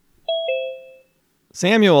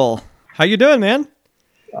Samuel, how you doing, man?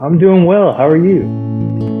 I'm doing well. How are you?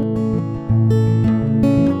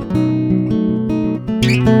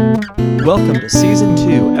 Welcome to Season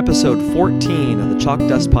 2, Episode 14 of the Chalk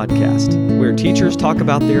Dust Podcast, where teachers talk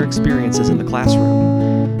about their experiences in the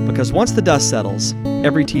classroom. Because once the dust settles,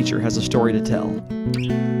 every teacher has a story to tell.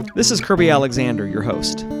 This is Kirby Alexander, your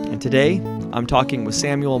host, and today I'm talking with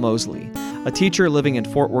Samuel Mosley, a teacher living in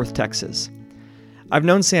Fort Worth, Texas. I've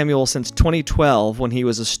known Samuel since 2012 when he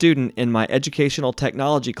was a student in my educational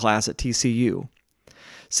technology class at TCU.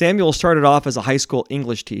 Samuel started off as a high school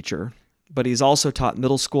English teacher, but he's also taught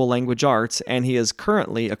middle school language arts, and he is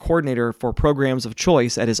currently a coordinator for programs of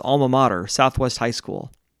choice at his alma mater, Southwest High School.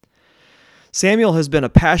 Samuel has been a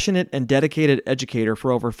passionate and dedicated educator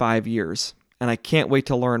for over 5 years, and I can't wait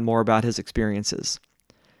to learn more about his experiences.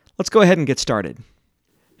 Let's go ahead and get started.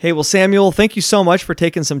 Hey, well, Samuel, thank you so much for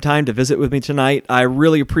taking some time to visit with me tonight. I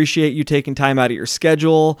really appreciate you taking time out of your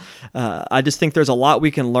schedule. I just think there's a lot we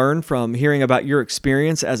can learn from hearing about your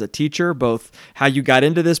experience as a teacher, both how you got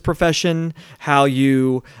into this profession, how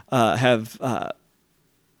you have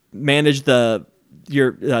managed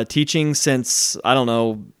your teaching since,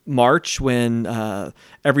 March when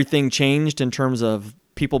everything changed in terms of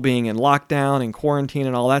people being in lockdown and quarantine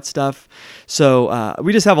and all that stuff. So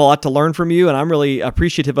we just have a lot to learn from you, and I'm really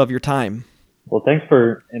appreciative of your time. Well, thanks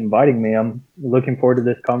for inviting me. I'm looking forward to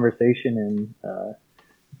this conversation,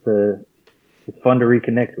 and it's fun to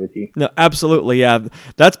reconnect with you. No, absolutely. Yeah.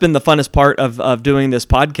 That's been the funnest part of doing this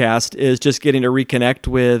podcast, is just getting to reconnect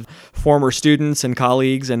with former students and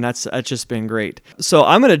colleagues, and that's just been great. So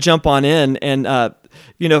I'm going to jump on in and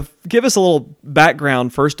give us a little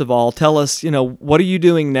background, first of all. Tell us, what are you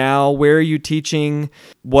doing now? Where are you teaching?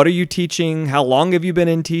 What are you teaching? How long have you been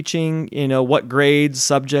in teaching? What grades,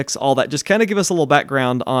 subjects, all that. Just kind of give us a little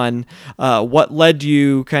background on what led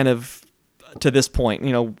you kind of to this point,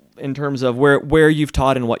 in terms of where you've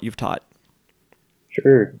taught and what you've taught.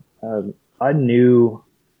 Sure. I knew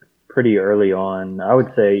pretty early on, I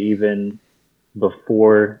would say even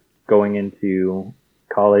before going into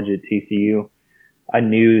college at TCU, I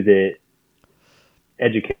knew that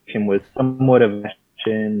education was somewhat of a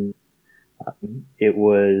passion. It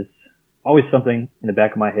was always something in the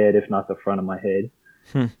back of my head, if not the front of my head.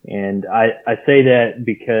 And I say that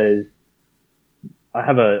because I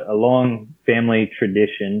have a long family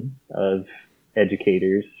tradition of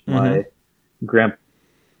educators. Mm-hmm. My grandpa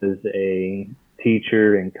is a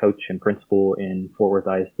teacher and coach and principal in Fort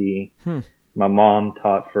Worth ISD. My mom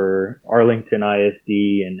taught for Arlington ISD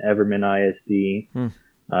and Everman ISD.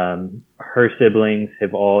 Her siblings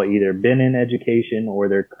have all either been in education or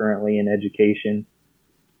they're currently in education.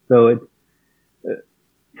 So it's,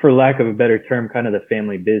 for lack of a better term, kind of the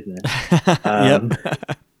family business.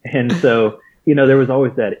 And so, there was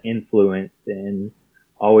always that influence and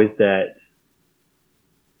always that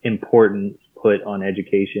importance put on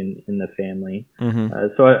education in the family.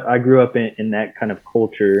 Mm-hmm. So I grew up in that kind of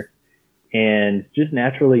culture and just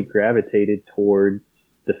naturally gravitated towards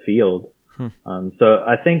the field. So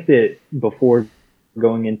I think that before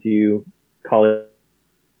going into college,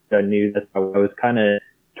 I knew that I was kind of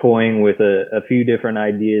toying with a few different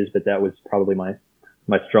ideas, but that was probably my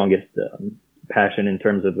strongest passion in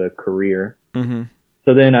terms of a career. Mm-hmm.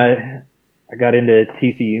 So then I got into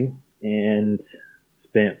TCU and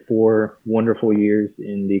spent 4 wonderful years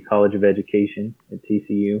in the College of Education at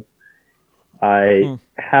TCU.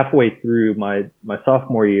 Halfway through my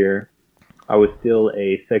sophomore year, I was still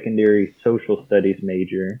a secondary social studies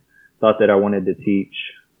major, thought that I wanted to teach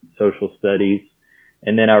social studies.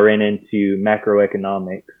 And then I ran into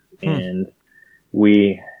macroeconomics and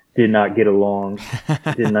we did not get along,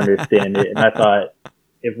 didn't understand it. And I thought,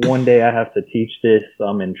 if one day I have to teach this,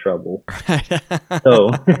 I'm in trouble.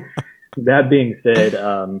 So that being said,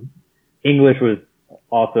 English was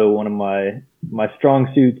also one of my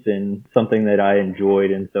strong suits and something that I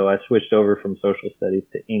enjoyed. And so I switched over from social studies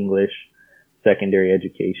to English secondary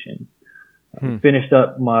education. Finished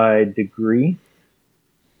up my degree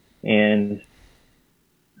and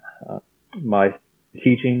my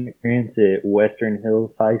teaching experience at Western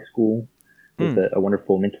Hills High School with a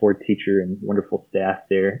wonderful mentor teacher and wonderful staff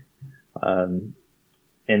there. And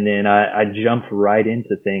then I jumped right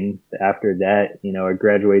into things after that. I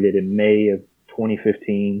graduated in May of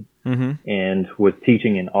 2015 and was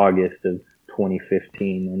teaching in August of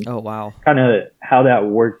 2015. And oh, wow. Kind of how that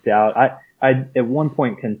worked out. I at one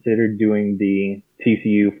point considered doing the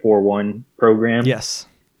TCU 4-1 program. Yes.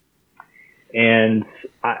 And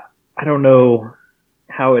I don't know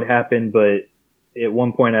how it happened, but at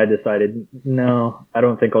one point I decided, no, I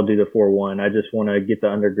don't think I'll do the 4-1. I just want to get the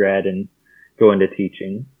undergrad and go into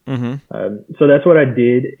teaching. Mm-hmm. So that's what I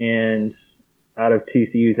did. And out of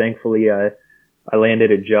TCU, thankfully, I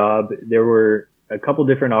landed a job. There were a couple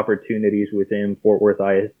different opportunities within Fort Worth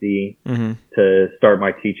ISD Mm-hmm. to start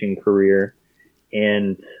my teaching career,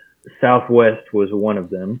 and Southwest was one of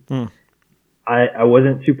them. Mm. I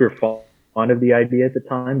wasn't super fond of the idea at the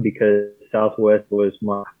time because Southwest was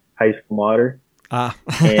my high school motto,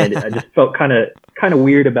 and I just felt kind of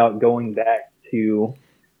weird about going back to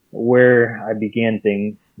where I began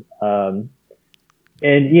things. And,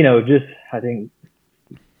 you know, just, I think,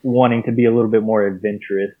 wanting to be a little bit more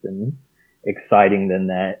adventurous and exciting than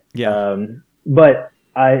that. Yeah. But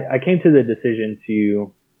I came to the decision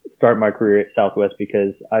to start my career at Southwest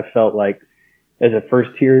because I felt like as a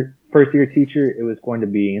first year teacher, it was going to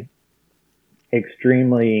be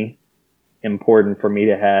extremely important for me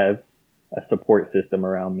to have a support system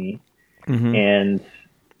around me. Mm-hmm. And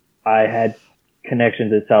I had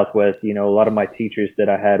connections at Southwest. You know, a lot of my teachers that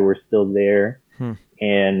I had were still there.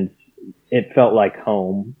 And it felt like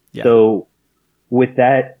home. Yeah. So with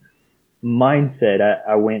that mindset,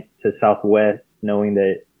 I went to Southwest knowing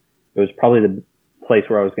that it was probably the place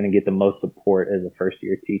where I was going to get the most support as a first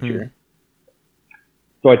year teacher.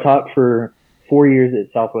 So I taught for 4 years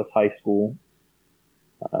at Southwest High School.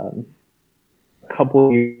 A couple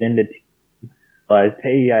of years into I realized,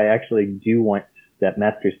 hey, I actually do want that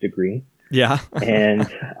master's degree. Yeah. And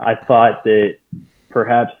I thought that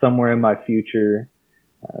perhaps somewhere in my future,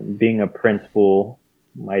 being a principal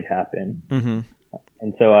might happen. Mm-hmm.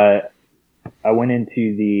 And so I went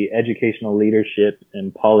into the Educational Leadership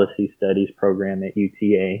and Policy Studies program at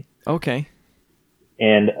UTA. Okay.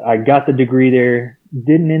 And I got the degree there.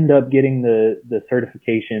 Didn't end up getting the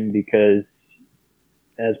certification because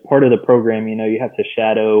as part of the program, you know, you have to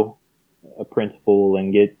shadow a principal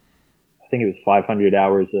and get, I think it was 500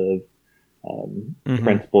 hours of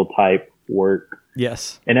principal type work.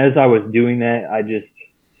 Yes. And as I was doing that, I just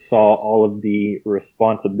saw all of the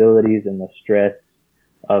responsibilities and the stress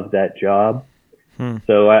of that job.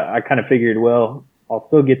 So I kind of figured, well, I'll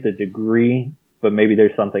still get the degree, but maybe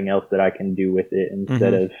there's something else that I can do with it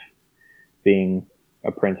instead of being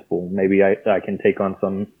a principal. Maybe I can take on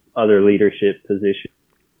some other leadership position.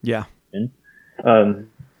 Yeah.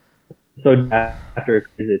 So after a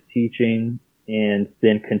visit teaching and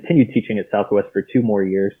then continued teaching at Southwest for 2 more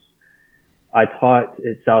years, I taught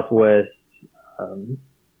at Southwest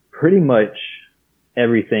pretty much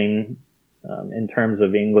everything in terms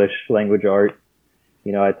of English language arts.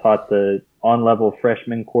 You know, I taught the on-level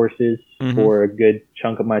freshman courses for a good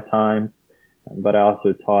chunk of my time, but I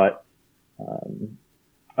also taught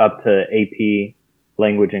up to AP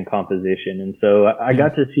language and composition. And so I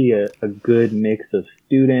got to see a good mix of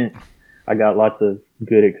students. I got lots of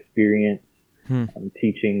good experience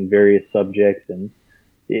teaching various subjects, and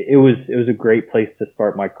it was a great place to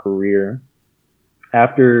start my career.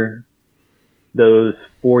 After those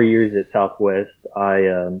 4 years at Southwest,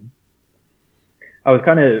 I was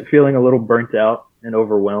kind of feeling a little burnt out and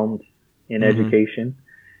overwhelmed in education.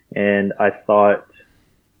 And I thought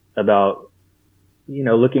about, you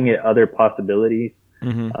know, looking at other possibilities.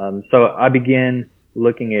 So I began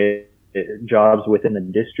looking at jobs within the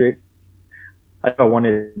district. I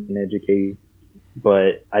wanted an education,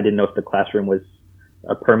 but I didn't know if the classroom was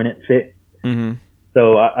a permanent fit.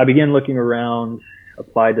 So I began looking around,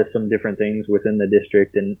 applied to some different things within the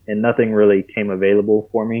district, and nothing really came available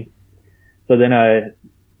for me. So then I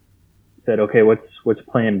said, okay, what's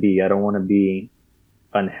plan B? I don't want to be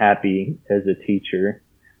unhappy as a teacher,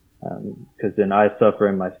 because then I suffer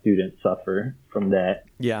and my students suffer from that.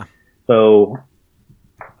 Yeah. So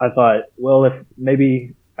I thought, well, if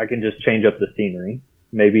maybe I can just change up the scenery.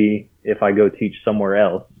 Maybe if I go teach somewhere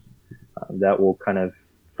else, that will kind of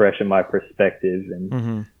freshen my perspective,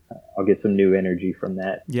 and I'll get some new energy from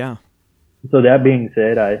that. Yeah. So that being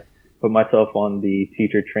said, I put myself on the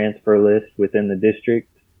teacher transfer list within the district.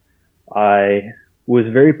 I was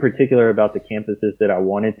very particular about the campuses that I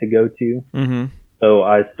wanted to go to. So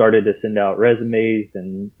I started to send out resumes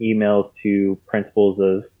and emails to principals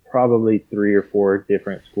of probably 3 or 4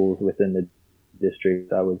 different schools within the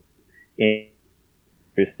district I was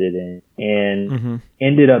interested in, and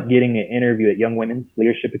ended up getting an interview at Young Women's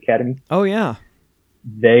Leadership Academy. Oh, yeah.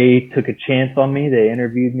 They took a chance on me. They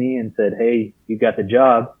interviewed me and said, hey, you got the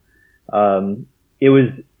job. It was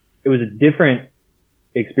a different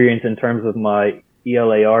experience in terms of my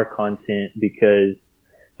ELAR content, because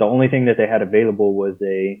the only thing that they had available was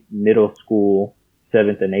a middle school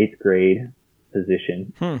 7th and 8th grade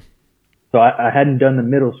position. So I hadn't done the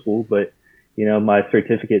middle school, but you know, my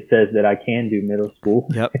certificate says that I can do middle school.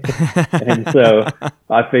 Yep. And so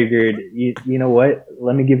I figured, you know what,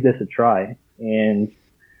 let me give this a try. and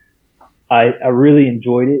I really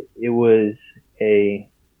enjoyed it. It was a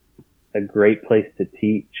great place to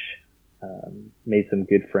teach. Made some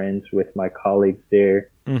good friends with my colleagues there.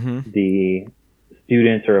 Mm-hmm. The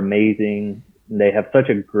students are amazing. They have such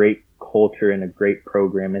a great culture and a great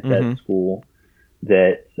program at that school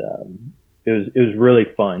that it was really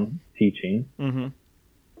fun teaching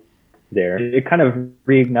there. It kind of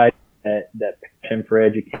reignited that passion for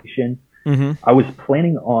education. I was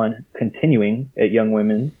planning on continuing at Young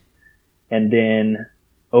Women's, and then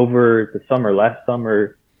over the summer, last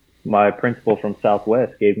summer, my principal from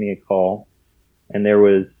Southwest gave me a call, and there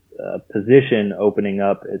was a position opening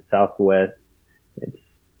up at Southwest.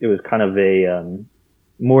 It was kind of a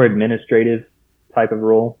more administrative type of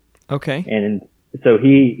role. Okay. And so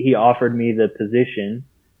he offered me the position,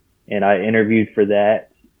 and I interviewed for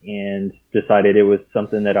that and decided it was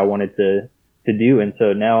something that I wanted to do. And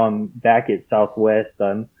so now I'm back at Southwest.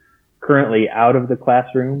 I'm currently out of the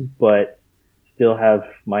classroom, but still have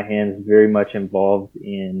my hands very much involved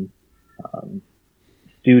in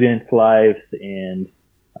students' lives and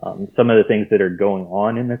some of the things that are going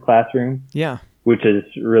on in the classroom. Yeah. Which is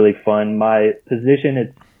really fun. My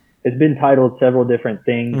position, it's been titled several different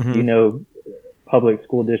things. You know, public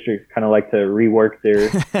school districts kind of like to rework their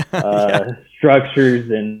structures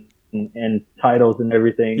and titles and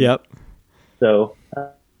everything. Yep. So,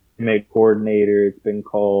 made coordinator. It's been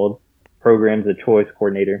called Programs of Choice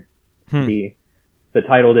Coordinator. The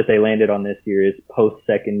title that they landed on this year is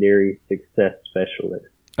Post-Secondary Success Specialist.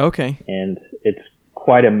 Okay. And it's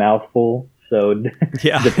quite a mouthful. So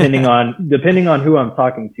yeah. depending on who I'm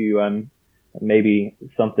talking to, I'm maybe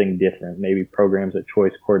something different, maybe Programs of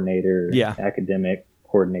Choice Coordinator, Academic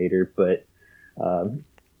Coordinator. But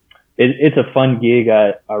it's a fun gig.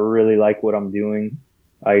 I really like what I'm doing.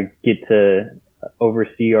 I get to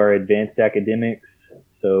oversee our advanced academics,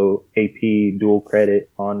 so AP, dual credit,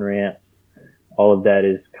 on-ramp. All of that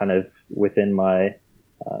is kind of within my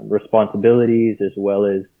responsibilities, as well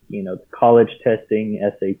as, you know, college testing,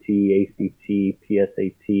 SAT, ACT,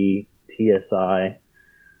 PSAT, TSI.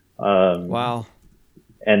 Wow.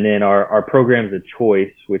 And then our programs of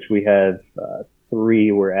choice, which we have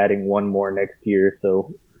 3. We're adding 1 more next year.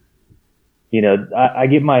 So, you know, I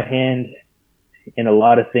get my hand in a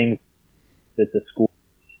lot of things that the school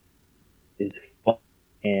is fun,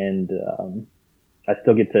 and I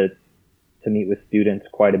still get to meet with students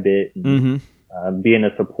quite a bit, and be in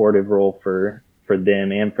a supportive role for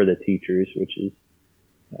them and for the teachers, which is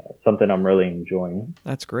something I'm really enjoying.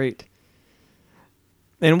 That's great.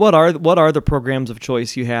 And what are the programs of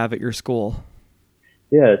choice you have at your school?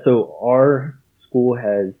 Yeah, so our school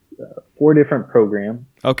has 4 different programs.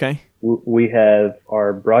 Okay. We have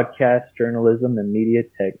our broadcast journalism and media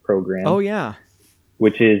tech program. Oh yeah.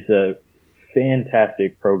 Which is a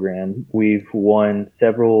fantastic program. We've won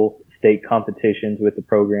several state competitions with the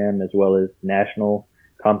program, as well as national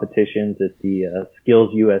competitions at the Skills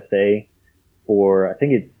USA. For I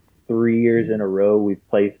think it's 3 years in a row, we've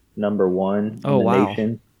placed number 1 in the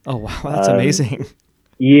nation. Oh wow, that's amazing.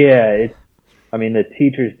 Yeah, the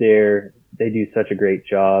teachers there, they do such a great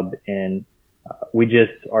job, and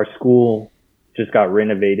our school just got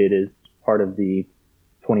renovated as part of the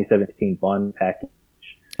 2017 bond package.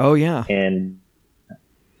 Oh yeah. And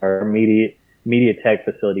our media tech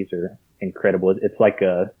facilities are incredible. It's like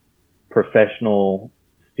a professional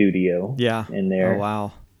studio in there. Oh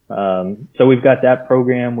wow. So we've got that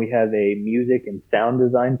program. We have a music and sound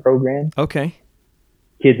design program. Okay.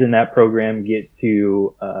 Kids in that program get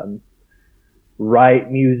to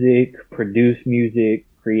write music, produce music,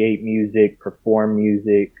 create music, perform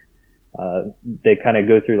music. They kind of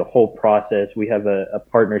go through the whole process. We have a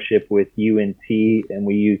partnership with UNT, and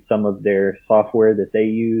we use some of their software that they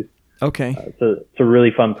use. Okay. So it's a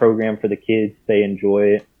really fun program for the kids. They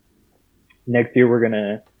enjoy it. Next year, we're going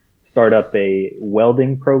to start up a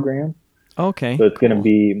welding program. Okay. So it's going to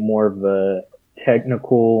be more of a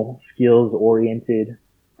technical, skills-oriented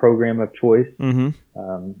program of choice,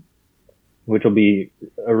 which will be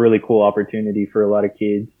a really cool opportunity for a lot of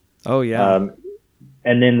kids. Oh, yeah.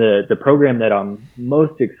 And then the program that I'm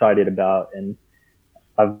most excited about, and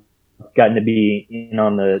I've gotten to be in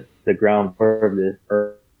on the ground floor of this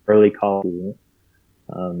early college.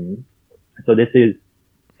 So this is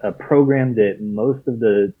a program that most of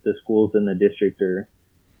the schools in the district are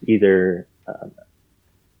either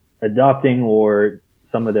adopting, or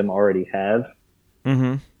some of them already have.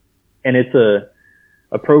 And it's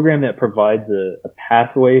a program that provides a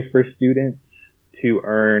pathway for students to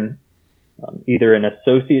earn either an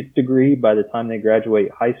associate's degree by the time they graduate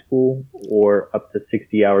high school, or up to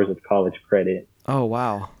 60 hours of college credit. Oh,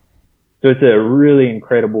 wow. So it's a really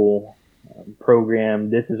incredible program.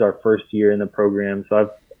 This is our first year in the program, so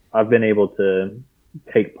I've been able to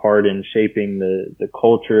take part in shaping the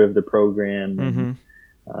culture of the program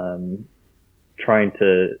and trying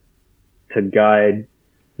to guide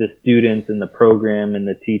the students and the program and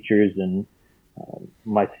the teachers and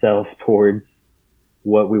myself towards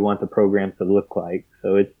what we want the program to look like.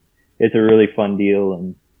 So it's a really fun deal,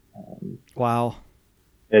 and wow,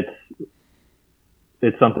 it's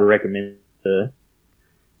something to recommend to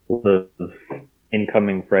the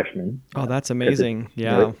incoming freshmen. Oh, that's amazing.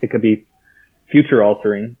 Yeah. You know, it could be future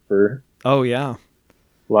altering for oh yeah,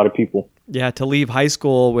 a lot of people. Yeah, to leave high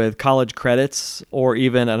school with college credits or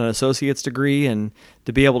even an associate's degree and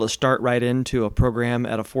to be able to start right into a program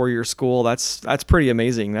at a 4-year school, that's pretty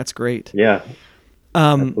amazing. That's great. Yeah,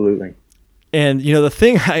 absolutely. And you know, the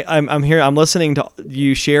thing I'm listening to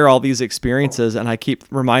you share all these experiences, and I keep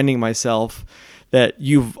reminding myself that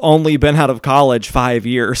you've only been out of college 5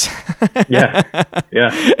 years. Yeah.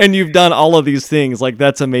 And you've done all of these things. Like,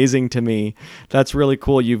 that's amazing to me. That's really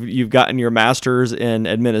cool. You've gotten your master's in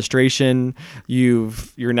administration.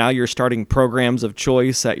 You're starting programs of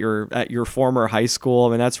choice at your former high school. I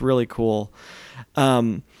mean, that's really cool.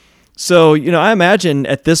 So, you know, I imagine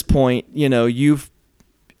at this point, you know,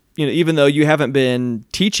 even though you haven't been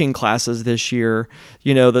teaching classes this year,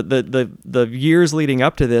 you know, the years leading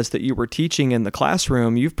up to this that you were teaching in the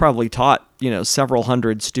classroom, you've probably taught, you know, several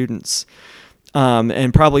hundred students,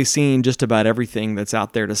 and probably seen just about everything that's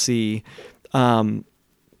out there to see. And,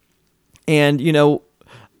 you know,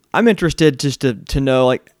 I'm interested just to know,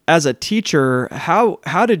 like, as a teacher,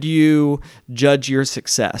 how did you judge your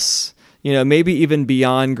success? You know, maybe even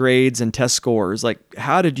beyond grades and test scores. Like,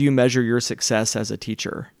 how did you measure your success as a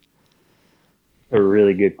teacher? A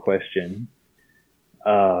really good question.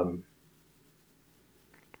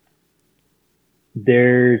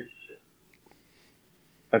 There's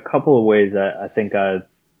a couple of ways that I think I've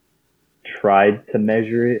tried to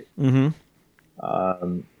measure it, and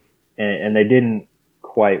they didn't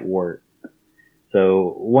quite work.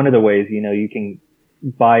 So one of the ways, you know, you can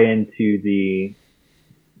buy into the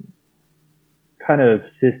kind of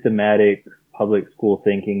systematic public school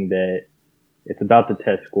thinking that it's about the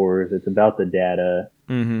test scores, it's about the data,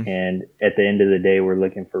 and at the end of the day, we're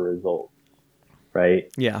looking for results,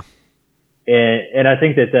 right? Yeah. And I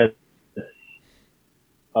think that's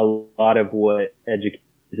a lot of what education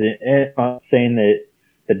is. I'm not saying that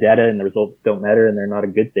the data and the results don't matter and they're not a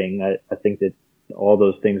good thing. I think that all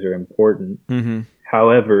those things are important.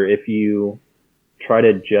 However, if you try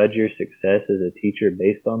to judge your success as a teacher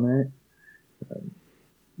based on that,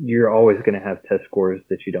 you're always going to have test scores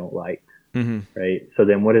that you don't like. Right. So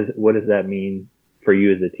then what does that mean for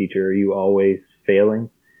you as a teacher? Are you always failing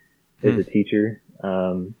as a teacher?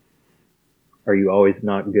 Are you always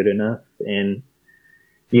not good enough? And,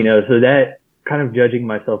 you know, so that kind of judging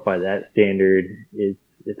myself by that standard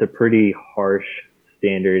it's a pretty harsh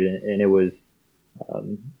standard, and it was,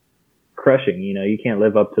 crushing. You know, you can't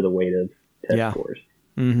live up to the weight of test scores.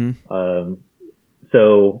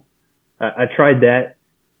 So I tried that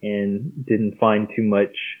and didn't find too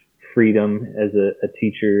much freedom as a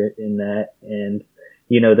teacher in that. And,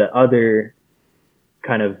 you know, the other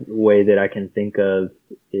kind of way that I can think of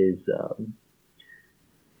is,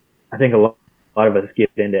 I think a lot of us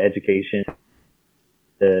get into education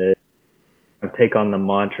to take on the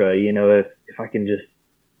mantra, you know, if I can just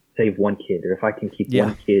save one kid, or if I can keep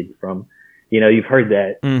one kid from, you know, you've heard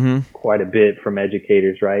that quite a bit from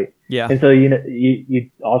educators, right? Yeah. And so, you know,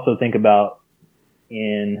 you also think about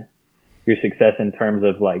in your success in terms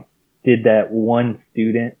of, like, did that one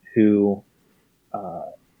student who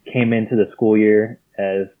came into the school year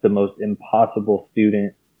as the most impossible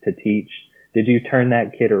student to teach, did you turn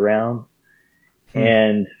that kid around?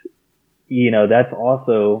 And, you know, that's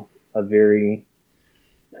also a very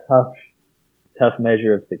tough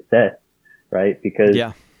measure of success, right? Because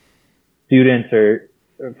students are,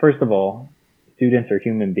 first of all, students are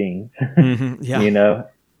human beings, you know,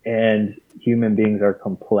 and human beings are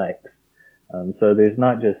complex. So there's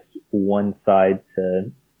not just one side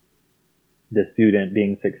to the student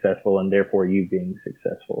being successful and therefore you being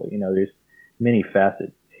successful. You know, there's many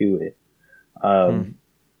facets to it.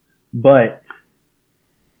 But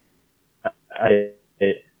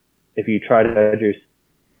if you try to judge yourself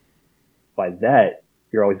by that,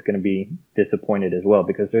 you're always going to be disappointed as well,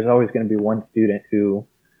 because there's always going to be one student who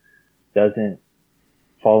doesn't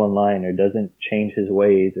fall in line, or doesn't change his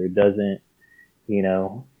ways, or doesn't, you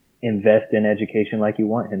know, invest in education like you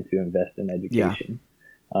want him to invest in education.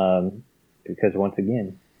 Because once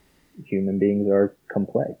again, human beings are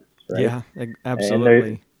complex, right? Yeah, absolutely.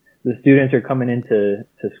 And the students are coming into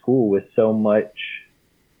school with so much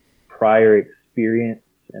prior experience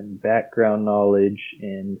and background knowledge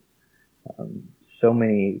and so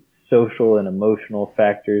many social and emotional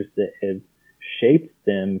factors that have shaped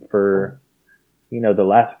them for, the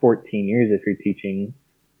last 14 years if you're teaching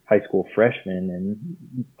high school freshmen,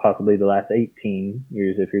 and possibly the last 18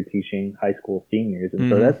 years if you're teaching high school seniors. And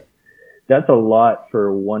so that's a lot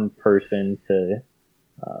for one person to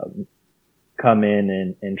come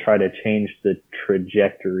in and try to change the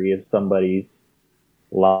trajectory of somebody's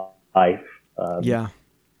life.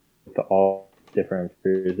 To all different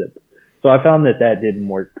spheres. So I found that didn't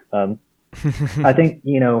work. I think,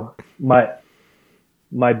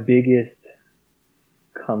 my biggest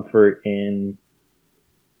comfort in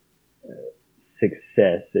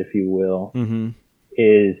success, if you will,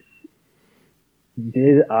 is,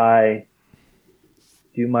 did I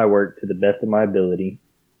do my work to the best of my ability?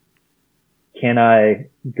 Can I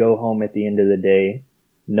go home at the end of the day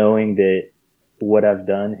knowing that what I've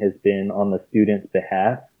done has been on the student's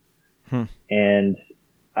behalf? And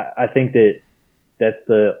I think that that's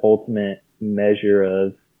the ultimate measure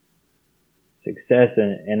of success.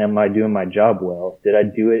 And am I doing my job well? Did I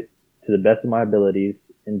do it to the best of my abilities?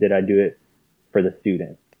 And did I do it for the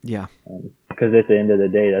student? Yeah. Because at the end of the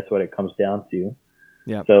day, that's what it comes down to.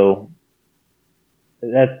 Yeah. So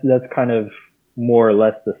that's kind of more or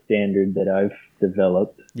less the standard that I've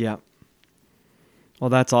developed. Yeah. Well,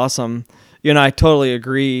 that's awesome. I totally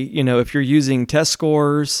agree. If you're using test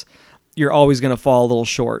scores, you're always going to fall a little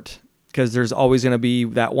short because there's always going to be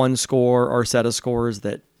that one score or set of scores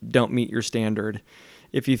that don't meet your standard.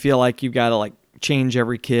 If you feel like you've got to change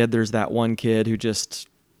every kid, there's that one kid who just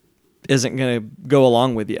isn't going to go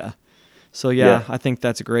along with you. So yeah. I think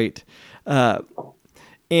that's great.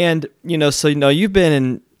 And you've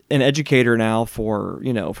been an educator now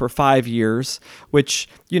for 5 years, which,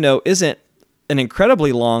 isn't an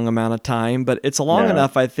incredibly long amount of time, but it's long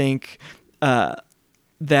enough, I think,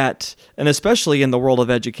 that, and especially in the world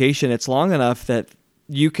of education, it's long enough that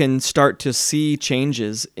you can start to see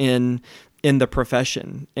changes in the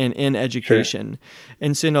profession and in education. Sure.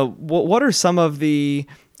 And so, what are some of the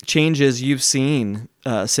changes you've seen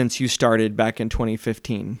since you started back in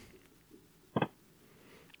 2015?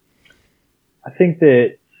 I think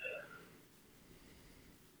that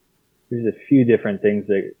there's a few different things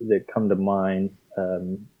that come to mind.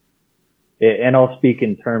 And I'll speak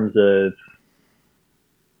in terms of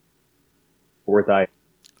worth I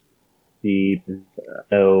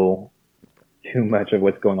know too much of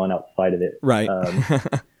what's going on outside of it. Right.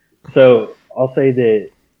 So I'll say that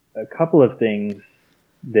a couple of things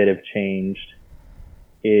that have changed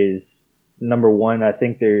is, number one, I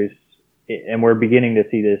think and we're beginning to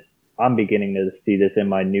see this, I'm beginning to see this in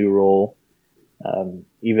my new role,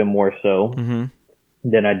 even more so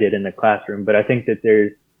than I did in the classroom. But I think that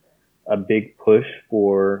there's a big push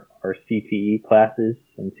for our CTE classes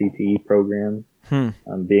and CTE programs,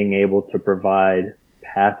 being able to provide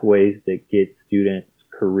pathways that get students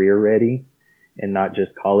career ready and not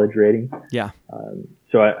just college ready. Yeah.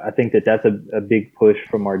 So I think that that's a big push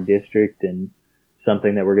from our district and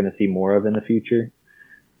something that we're going to see more of in the future.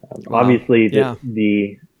 Wow. Obviously,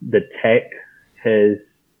 the tech has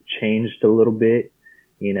changed a little bit.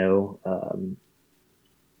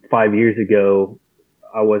 5 years ago,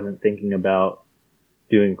 I wasn't thinking about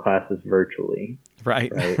doing classes virtually.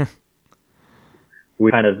 Right.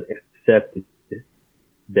 We kind of accepted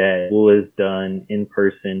that school is done in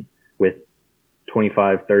person with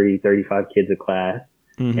 25, 30, 35 kids a class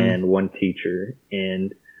and one teacher.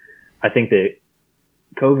 And I think that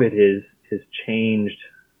COVID has changed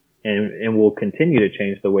and will continue to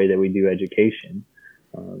change the way that we do education.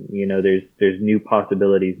 There's new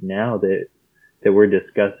possibilities now that we're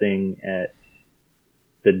discussing at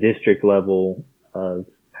the district level of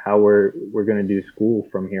how we're going to do school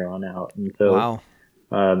from here on out. And so,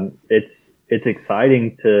 it's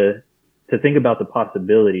exciting to think about the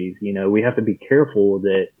possibilities. We have to be careful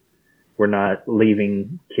that we're not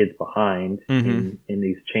leaving kids behind in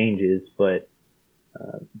these changes, but,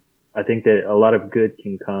 I think that a lot of good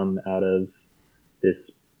can come out of this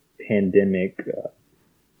pandemic.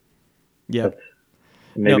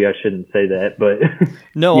 Maybe I shouldn't say that, but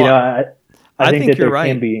no, I think that you're there right.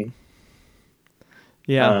 can be.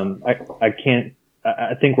 Yeah.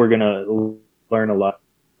 I think we're gonna learn a lot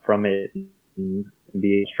from it and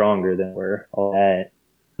be stronger than we're all at.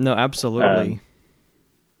 No, absolutely.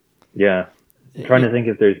 I'm trying to think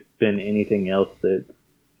if there's been anything else that's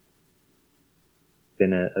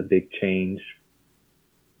been a big change.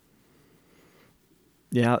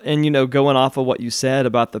 Yeah. And, going off of what you said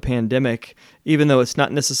about the pandemic, even though it's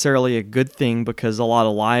not necessarily a good thing because a lot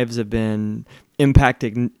of lives have been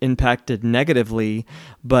impacted negatively,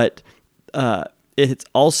 but it's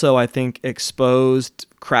also, I think, exposed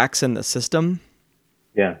cracks in the system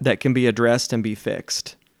that can be addressed and be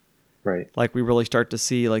fixed. Right. Like we really start to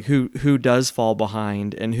see like who does fall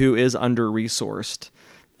behind and who is under-resourced,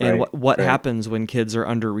 and what happens when kids are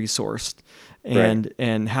under-resourced,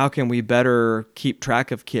 and how can we better keep track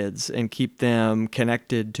of kids and keep them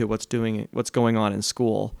connected to what's going on in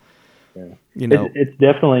school. Yeah. You know, it's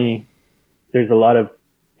definitely, there's a lot of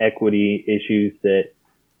equity issues that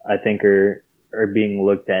I think are being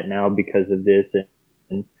looked at now because of this,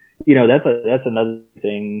 and you know that's another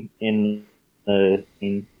thing in a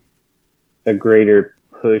greater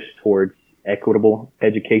push towards equitable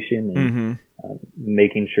education and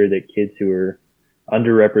making sure that kids who are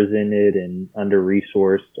underrepresented and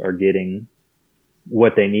under-resourced are getting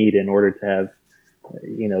what they need in order to have,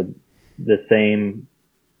 you know, the same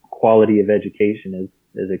quality of education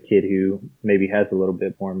as a kid who maybe has a little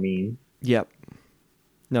bit more means. Yep.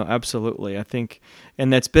 No, absolutely. I think,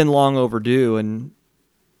 and that's been long overdue, and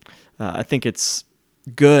I think it's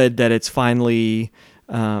good that it's finally,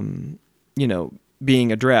 you know,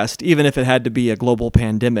 being addressed, even if it had to be a global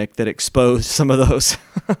pandemic that exposed some of those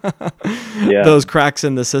those cracks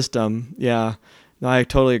in the system. Yeah, no, I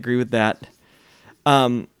totally agree with that.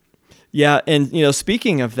 Yeah, and you know,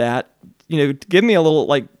 speaking of that, you know, give me a little,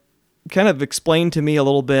 like, kind of explain to me a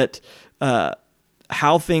little bit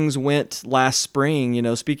how things went last spring. You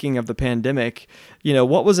know, speaking of the pandemic, you know,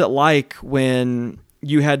 what was it like when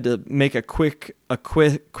you had to make a quick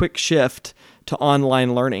shift to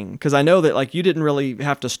online learning? Because I know that like you didn't really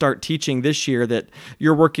have to start teaching this year, that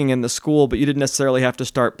you're working in the school, but you didn't necessarily have to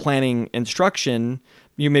start planning instruction.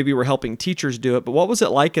 You maybe were helping teachers do it, but what was it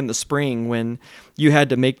like in the spring when you had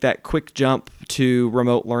to make that quick jump to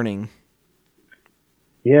remote learning?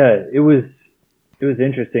 Yeah, it was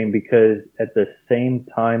interesting because at the same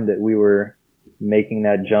time that we were making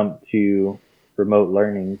that jump to remote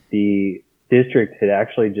learning, the district had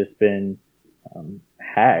actually just been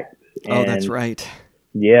hacked. Oh, that's right.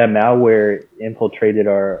 Yeah, malware infiltrated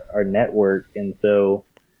our network. And so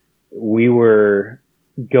we were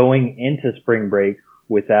going into spring break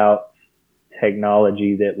without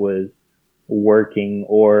technology that was working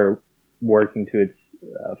to its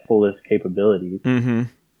fullest capabilities. Mm-hmm.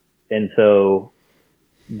 And so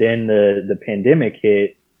then the pandemic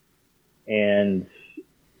hit, and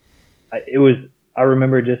I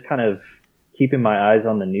remember just kind of keeping my eyes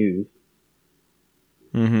on the news.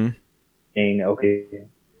 Mm-hmm. Saying, okay,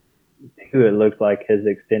 who it looks like has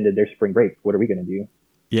extended their spring break. What are we going to do?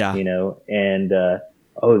 Yeah. You know, and,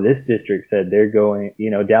 this district said they're going, you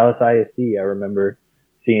know, Dallas ISD, I remember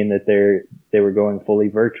seeing that they were going fully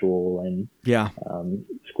virtual, and,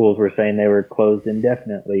 schools were saying they were closed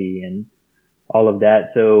indefinitely and all of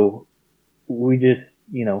that. So we just,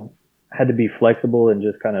 you know, had to be flexible and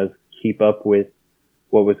just kind of keep up with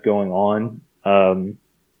what was going on.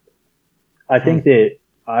 I think that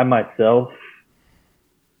I myself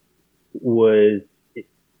it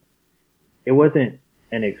wasn't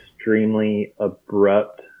an extremely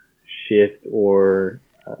abrupt shift or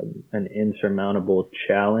an insurmountable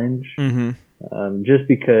challenge, just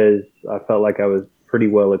because I felt like I was pretty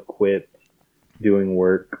well equipped doing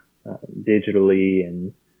work digitally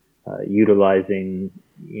and utilizing,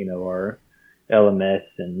 you know, our LMS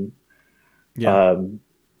and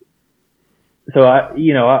so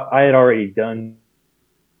I had already done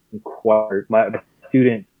my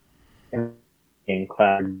students in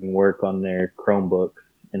class work on their Chromebooks,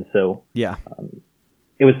 and so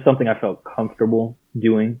it was something I felt comfortable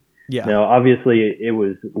doing. Yeah. Now, obviously, it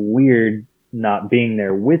was weird not being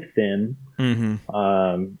there with them,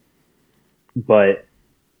 but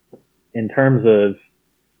in terms of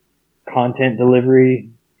content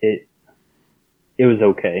delivery, it was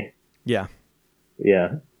okay. Yeah.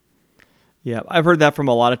 Yeah. Yeah, I've heard that from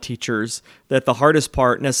a lot of teachers, that the hardest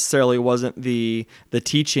part necessarily wasn't the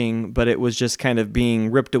teaching, but it was just kind of being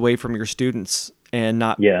ripped away from your students and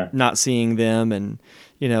not seeing them. And,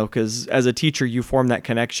 you know, because as a teacher, you form that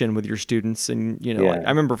connection with your students. And, you know, I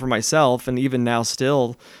remember for myself, and even now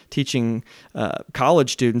still teaching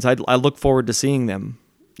college students, I look forward to seeing them,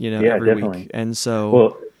 you know, every week. And so...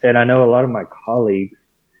 Well, and I know a lot of my colleagues,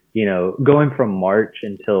 you know, going from March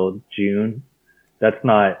until June, that's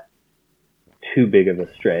not too big of a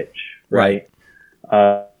stretch, right?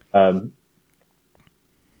 And a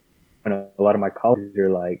lot of my colleagues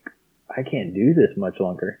are like, I can't do this much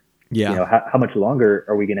longer. Yeah. You know, how much longer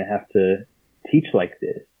are we going to have to teach like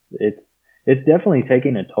this? It's definitely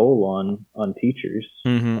taking a toll on teachers.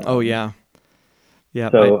 Oh yeah.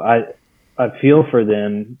 Yeah. So I feel for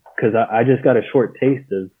them, because I just got a short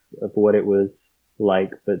taste of what it was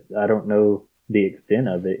like, but I don't know the extent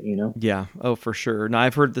of it, Yeah. Oh, for sure. Now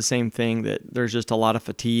I've heard the same thing, that there's just a lot of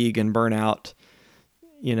fatigue and burnout,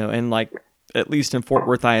 and like, at least in Fort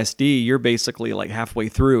Worth ISD, you're basically like halfway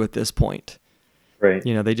through at this point. Right.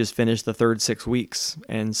 They just finished the third 6 weeks.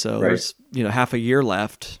 And so Right. there's, half a year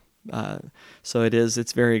left. So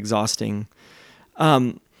it's very exhausting. So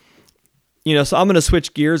I'm going to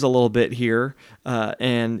switch gears a little bit here.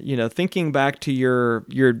 And, thinking back to your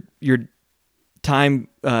time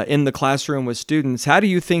in the classroom with students, how do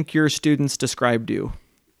you think your students described you?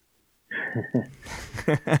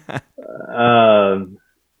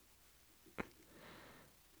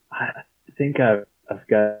 I think I've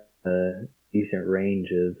got a decent range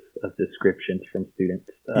of descriptions from students.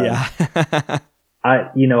 Yeah.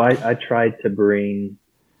 I tried to bring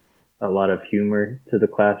a lot of humor to the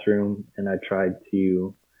classroom, and I tried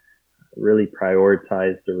to really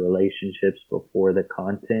prioritize the relationships before the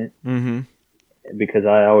content. Mm-hmm. Because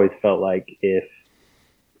I always felt like if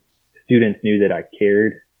students knew that I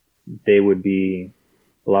cared, they would be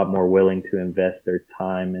a lot more willing to invest their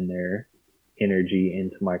time and their energy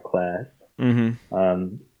into my class.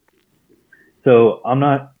 Mm-hmm. So I'm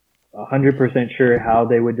not 100% sure how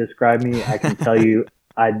they would describe me. I can tell you,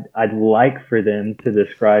 I'd like for them to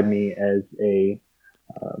describe me as a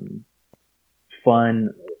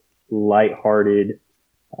fun, lighthearted,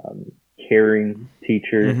 caring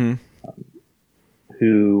teacher. Mm-hmm.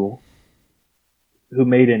 Who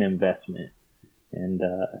made an investment and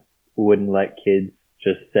wouldn't let kids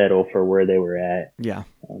just settle for where they were at. Yeah.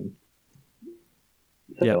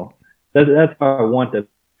 So that's how I want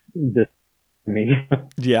this me.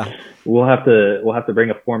 Yeah. We'll have to bring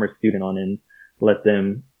a former student on and let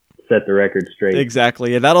them set the record straight.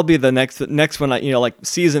 Exactly. Yeah, that'll be the next one. Like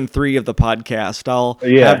season 3 of the podcast, I'll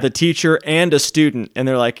have the teacher and a student, and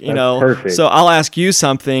they're like, perfect. So I'll ask you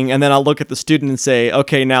something, and then I'll look at the student and say,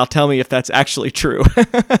 okay, now tell me if that's actually true.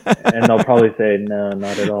 And they'll probably say, no,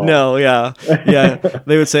 not at all. No. Yeah. Yeah.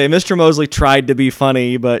 They would say, Mr. Mosley tried to be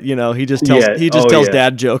funny, but he just tells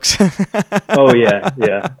dad jokes. Oh yeah.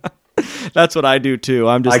 Yeah. That's what I do too.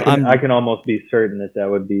 I can almost be certain that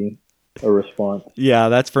would be a response. Yeah,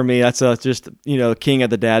 that's for me. That's just king of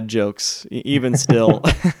the dad jokes, even still.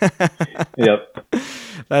 Yep,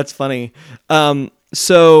 that's funny.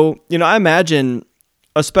 So I imagine,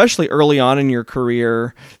 especially early on in your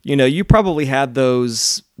career, you probably had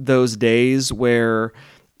those days where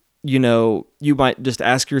you might just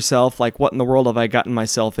ask yourself, like, what in the world have I gotten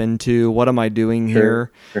myself into? What am I doing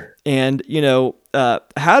here? Sure. And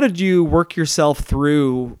how did you work yourself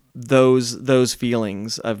through those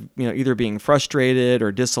feelings of either being frustrated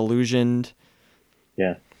or disillusioned?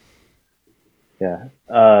 Yeah.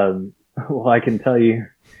 Well, I can tell you,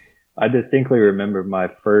 I distinctly remember my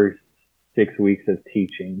first 6 weeks of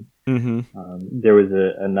teaching. Mm-hmm. There was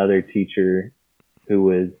another teacher who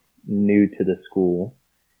was new to the school,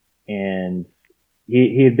 and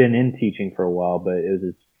he had been in teaching for a while, but it was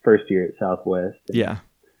his first year at Southwest. Yeah.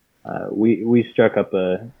 We struck up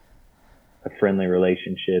a friendly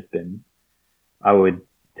relationship, and I would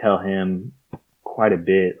tell him quite a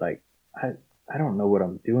bit, like, I don't know what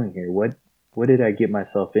I'm doing here. What did I get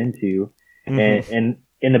myself into? Mm-hmm. And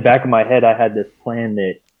in the back of my head, I had this plan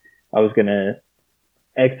that I was going to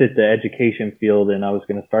exit the education field and I was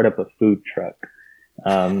going to start up a food truck.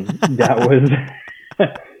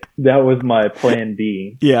 That was my plan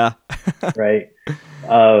B. Yeah. Right.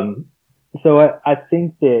 So I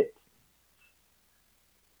think that,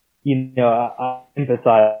 I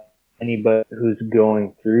empathize anybody who's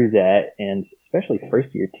going through that, and especially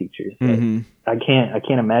first year teachers. Mm-hmm. I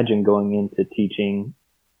can't imagine going into teaching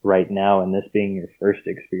right now and this being your first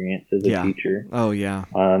experience as a teacher. Oh yeah.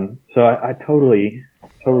 So I totally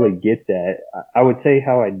get that. I would say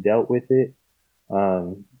how I dealt with it.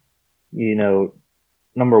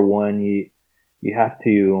 Number one, you have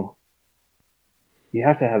to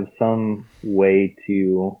have some way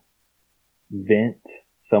to vent,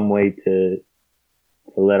 some way to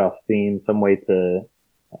let off steam, some way to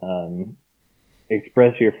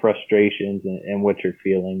express your frustrations and what you're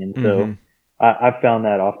feeling. And so I've found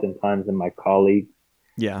that oftentimes in my colleagues.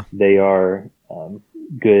 Yeah. They are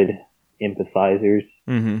good empathizers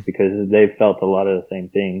because they've felt a lot of the same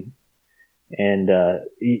things. And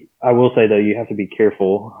I will say, though, you have to be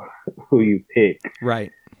careful who you pick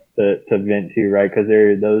right to vent to, right? Because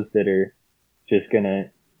there are those that are just going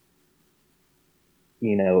to,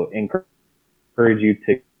 encourage you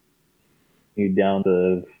to down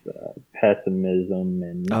to pessimism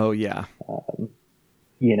and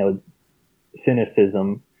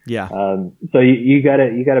cynicism. Yeah. So you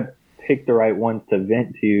gotta pick the right ones to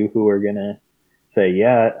vent to, who are gonna say,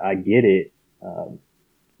 yeah, I get it.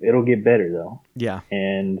 It'll get better though. Yeah.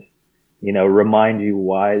 And, remind you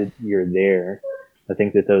why you're there. I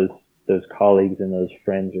think that those colleagues and those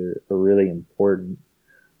friends are really important.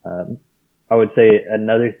 I would say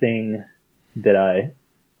another thing that I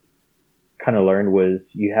kind of learned was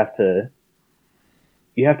you have to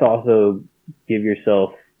also give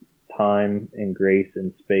yourself time and grace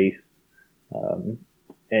and space.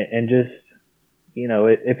 And just,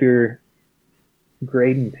 if you're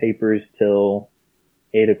grading papers till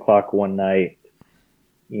 8:00 one night,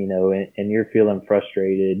 and you're feeling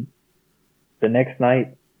frustrated, the next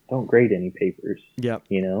night, don't grade any papers. Yep.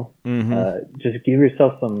 Just give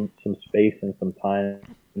yourself some space and some time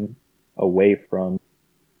away from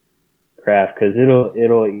craft, because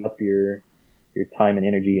it'll eat up your time and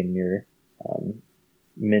energy and your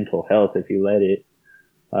mental health if you let it.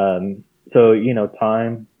 So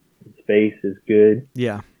time and space is good.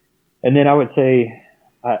 Yeah. And then I would say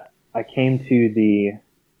I came to the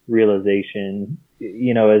realization,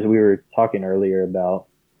 as we were talking earlier about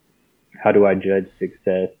how do I judge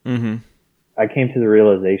success, I came to the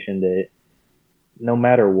realization that no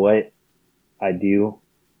matter what I do,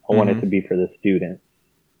 I want it to be for the students,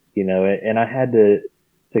 and I had to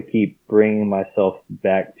keep bringing myself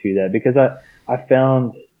back to that, because I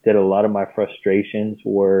found that a lot of my frustrations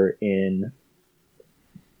were in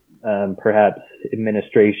perhaps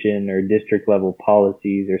administration or district level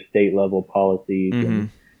policies or state level policies and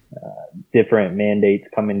different mandates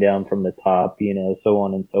coming down from the top, so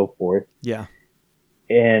on and so forth. Yeah.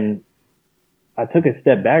 And I took a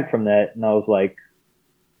step back from that and I was like,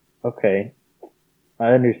 okay, I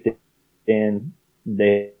understand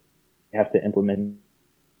they have to implement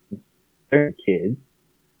their kids,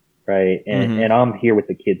 right? And I'm here with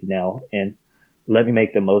the kids now, and let me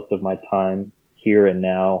make the most of my time here and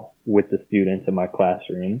now with the students in my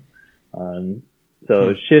classroom.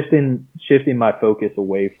 So shifting my focus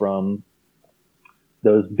away from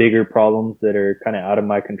those bigger problems that are kind of out of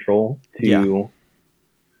my control to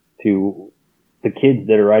the kids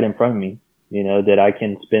that are right in front of me, that I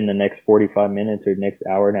can spend the next 45 minutes or next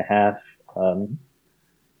hour and a half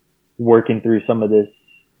working through some of this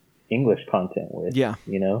English content with. Yeah.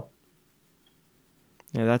 Yeah,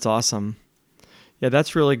 that's awesome. Yeah,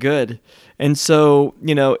 that's really good. And so,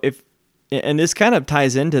 and this kind of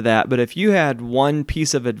ties into that, but if you had one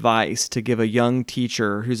piece of advice to give a young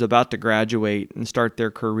teacher who's about to graduate and start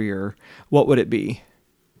their career, what would it be?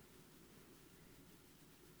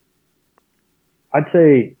 I'd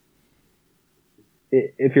say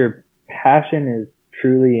if your passion is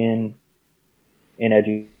truly in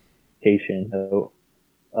education, so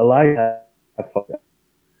a lot of that,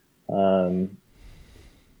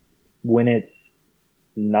 when it's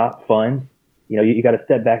not fun, you got to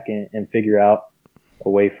step back and figure out a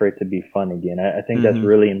way for it to be fun again. I think that's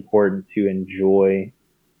really important, to enjoy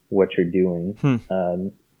what you're doing.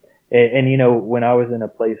 And when I was in a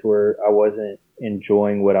place where I wasn't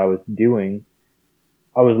enjoying what I was doing,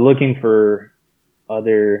 I was looking for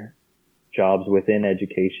other jobs within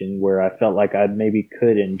education where I felt like I maybe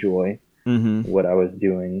could enjoy what I was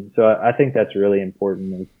doing. So I think that's really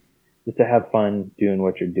important, is just to have fun doing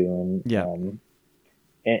what you're doing. Yeah.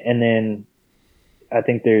 And then I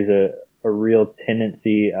think there's a real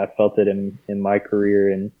tendency, I felt it in my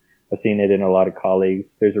career, and I've seen it in a lot of colleagues.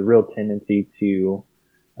 There's a real tendency to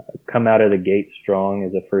come out of the gate strong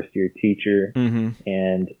as a first year teacher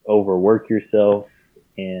and overwork yourself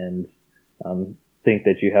and think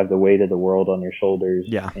that you have the weight of the world on your shoulders.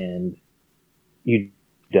 Yeah. And you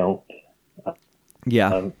don't.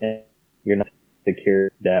 Yeah. And you're not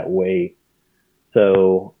secure that way.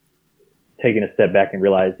 So taking a step back and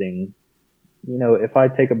realizing, if I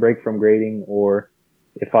take a break from grading, or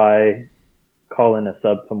if I call in a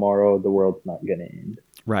sub tomorrow, the world's not going to end.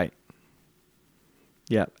 Right.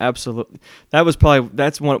 Yeah, absolutely.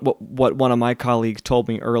 That's what one of my colleagues told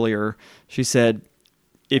me earlier. She said,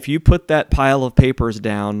 if you put that pile of papers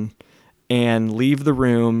down and leave the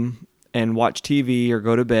room and watch TV or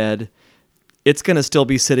go to bed, it's going to still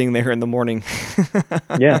be sitting there in the morning.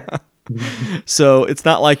 Yeah. So it's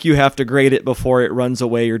not like you have to grade it before it runs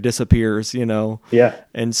away or disappears, Yeah.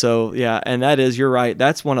 And so, yeah, and you're right.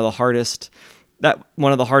 That's one of the hardest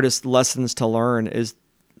lessons to learn, is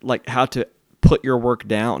like how to put your work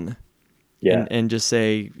down. Yeah. And just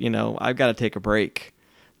say, I've got to take a break,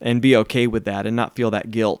 and be okay with that and not feel that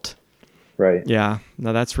guilt. Right. Yeah.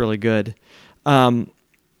 No, that's really good. And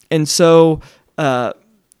so,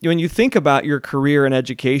 when you think about your career in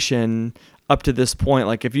education up to this point,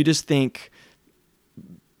 like if you just think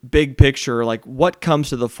big picture, like what comes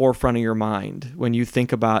to the forefront of your mind when you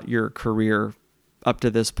think about your career up to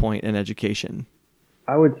this point in education?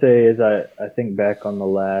 I would say as I think back on the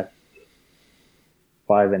last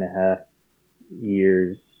 5.5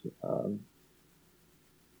 years,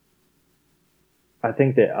 I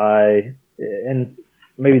think that and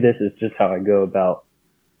maybe this is just how I go about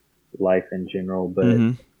life in general, but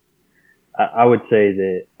I would say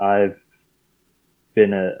that I've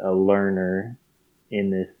been a learner in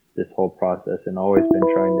this whole process and always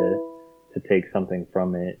been trying to take something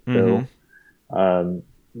from it. So,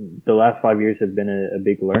 the last 5 years have been a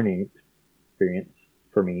big learning experience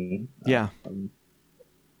for me. Yeah. Some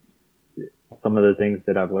of the things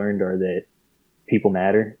that I've learned are that people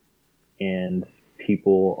matter, and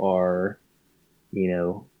people are,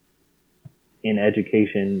 in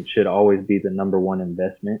education should always be the number one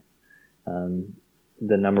investment.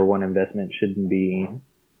 The number one investment shouldn't be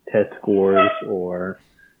test scores or,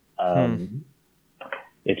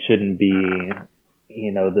 it shouldn't be,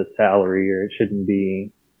 the salary, or it shouldn't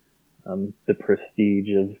be, the prestige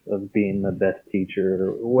of being the best teacher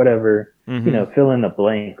or whatever, fill in the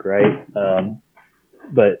blank, right?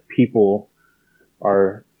 But people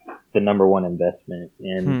are the number one investment.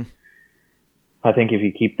 And I think if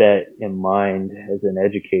you keep that in mind as an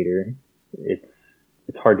educator, it's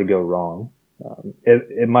hard to go wrong.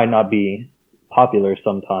 It might not be popular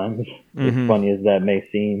sometimes, as funny as that may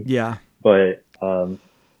seem. Yeah. But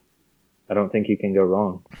I don't think you can go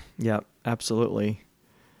wrong. Yeah, absolutely.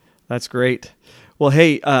 That's great. Well,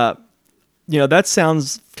 hey, that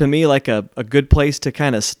sounds to me like a good place to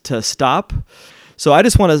kind of to stop. So I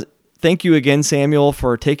just want to thank you again, Samuel,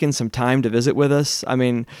 for taking some time to visit with us. I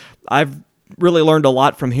mean, I've really learned a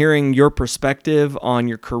lot from hearing your perspective on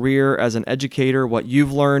your career as an educator, what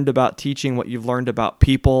you've learned about teaching, what you've learned about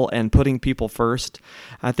people and putting people first.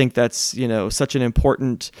 I think that's, such an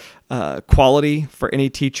important quality for any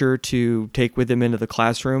teacher to take with them into the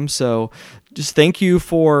classroom. So just thank you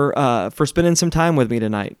for spending some time with me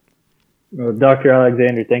tonight. Well, Dr.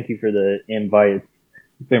 Alexander, thank you for the invite.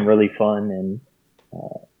 It's been really fun, and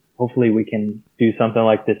hopefully we can do something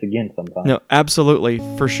like this again sometime. No, absolutely,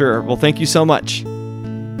 for sure. Well, thank you so much.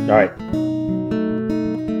 All right.